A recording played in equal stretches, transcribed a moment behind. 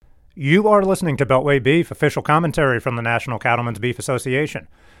You are listening to Beltway Beef, official commentary from the National Cattlemen's Beef Association.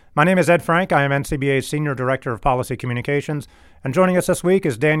 My name is Ed Frank. I am NCBA's Senior Director of Policy Communications. And joining us this week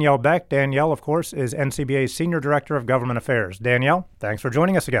is Danielle Beck. Danielle, of course, is NCBA's Senior Director of Government Affairs. Danielle, thanks for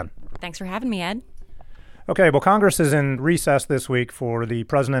joining us again. Thanks for having me, Ed. Okay, well, Congress is in recess this week for the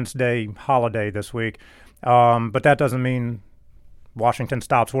President's Day holiday this week. But that doesn't mean Washington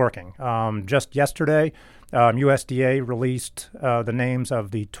stops working. Just yesterday, USDA released the names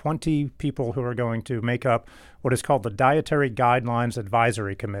of the 20 people who are going to make up what is called the Dietary Guidelines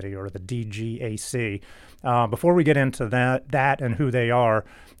Advisory Committee, or the DGAC. Before we get into that and who they are,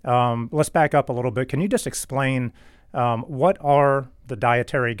 let's back up a little bit. Can you just explain what are the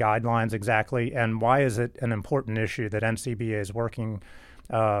dietary guidelines exactly, and why is it an important issue that NCBA is working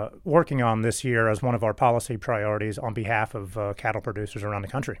on this year as one of our policy priorities on behalf of cattle producers around the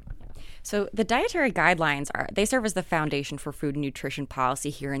country? So the dietary guidelines they serve as the foundation for food and nutrition policy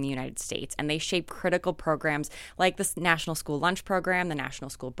here in the United States, and they shape critical programs like the National School Lunch Program, the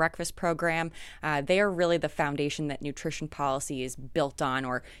National School Breakfast Program. They are really the foundation that nutrition policy is built on,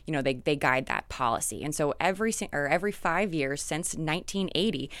 or they guide that policy. And so every 5 years since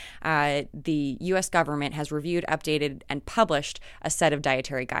 1980, the U.S. government has reviewed, updated, and published a set of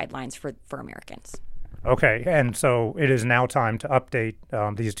dietary guidelines for Americans. Okay, and so it is now time to update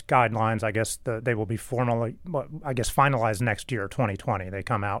these guidelines. I guess they will be finalized next year, 2020. They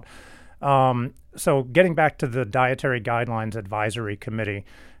come out. So getting back to the Dietary Guidelines Advisory Committee,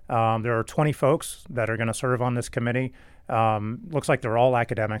 there are 20 folks that are going to serve on this committee. Looks like they're all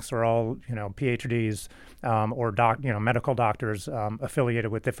academics. They're all PhDs or medical doctors affiliated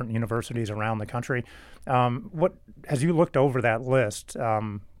with different universities around the country. As you looked over that list,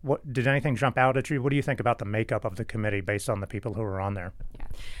 what did anything jump out at you? What do you think about the makeup of the committee based on the people who are on there?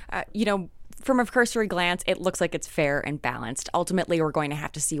 Yeah. From a cursory glance, it looks like it's fair and balanced. Ultimately, we're going to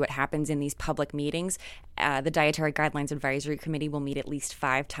have to see what happens in these public meetings. The Dietary Guidelines Advisory Committee will meet at least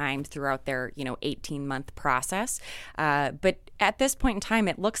 5 times throughout their 18-month process. But at this point in time,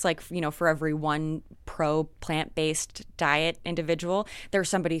 it looks like for every one pro-plant-based diet individual, there's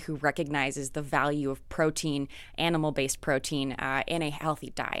somebody who recognizes the value of protein, animal-based protein, in a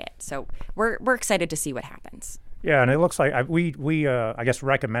healthy diet. So we're excited to see what happens. Yeah, and it looks like we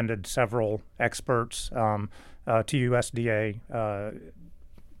recommended several experts to USDA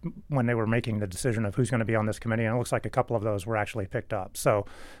when they were making the decision of who's going to be on this committee, and it looks like a couple of those were actually picked up. So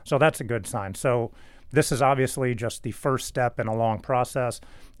that's a good sign. So this is obviously just the first step in a long process.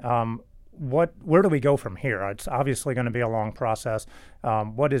 Where do we go from here? It's obviously going to be a long process.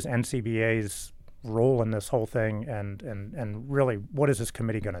 What is NCBA's role in this whole thing, and really, what is this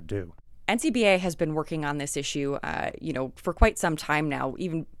committee going to do? NCBA has been working on this issue, for quite some time now,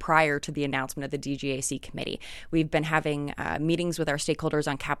 even prior to the announcement of the DGAC committee. We've been having meetings with our stakeholders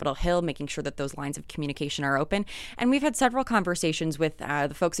on Capitol Hill, making sure that those lines of communication are open. And we've had several conversations with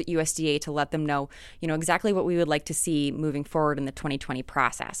the folks at USDA to let them know, exactly what we would like to see moving forward in the 2020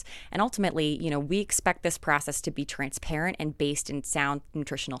 process. And ultimately, we expect this process to be transparent and based in sound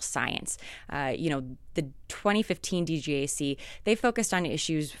nutritional science. The 2015 DGAC, they focused on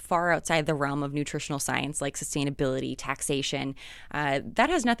issues far outside the realm of nutritional science, like sustainability, taxation. That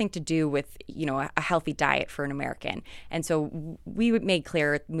has nothing to do with, a healthy diet for an American. And so we made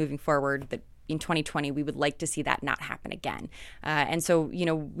clear moving forward that in 2020, we would like to see that not happen again. And so,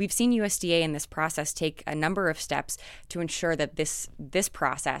 we've seen USDA in this process take a number of steps to ensure that this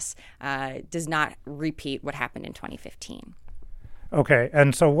process does not repeat what happened in 2015. Okay,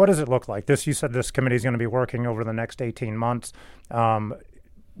 and so what does it look like? You said this committee is going to be working over the next 18 months.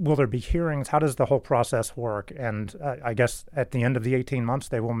 Will there be hearings? How does the whole process work? And I guess at the end of the 18 months,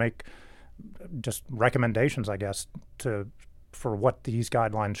 they will make just recommendations, for what these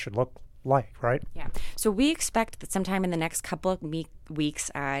guidelines should look like, right? Yeah. So we expect that sometime in the next couple of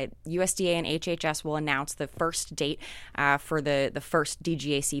weeks, USDA and HHS will announce the first date for the first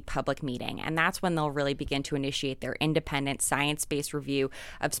DGAC public meeting. And that's when they'll really begin to initiate their independent science-based review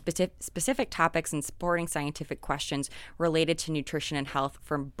of specific topics and supporting scientific questions related to nutrition and health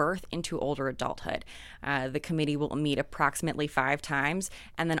from birth into older adulthood. The committee will meet approximately 5 times,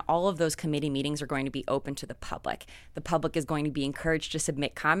 and then all of those committee meetings are going to be open to the public. The public is going to be encouraged to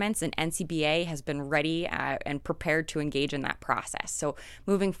submit comments, and NCBA has been ready and prepared to engage in that process. So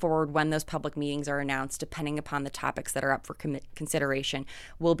moving forward, when those public meetings are announced, depending upon the topics that are up for consideration,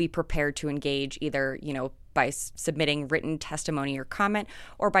 we'll be prepared to engage either, by submitting written testimony or comment,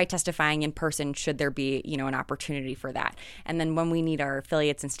 or by testifying in person should there be, an opportunity for that. And then when we need our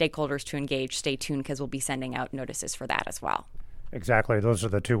affiliates and stakeholders to engage, stay tuned because we'll be sending out notices for that as well. Exactly. Those are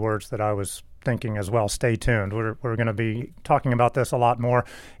the 2 words that I was thinking as well. Stay tuned. We're going to be talking about this a lot more.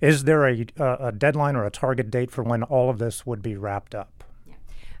 Is there a deadline or a target date for when all of this would be wrapped up?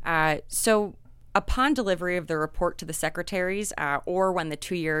 So upon delivery of the report to the secretaries, or when the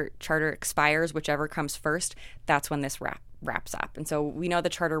 2-year charter expires, whichever comes first, that's when this wraps up. And so we know the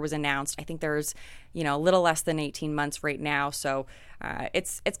charter was announced. I think there's, a little less than 18 months right now. So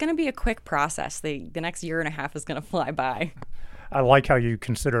it's going to be a quick process. The next year and a half is going to fly by. I like how you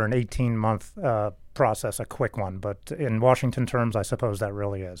consider an 18-month process a quick one, but in Washington terms, I suppose that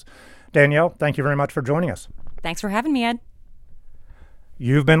really is. Danielle, thank you very much for joining us. Thanks for having me, Ed.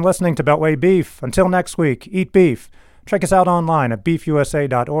 You've been listening to Beltway Beef. Until next week, eat beef. Check us out online at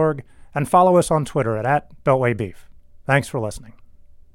beefusa.org and follow us on Twitter at BeltwayBeef. Thanks for listening.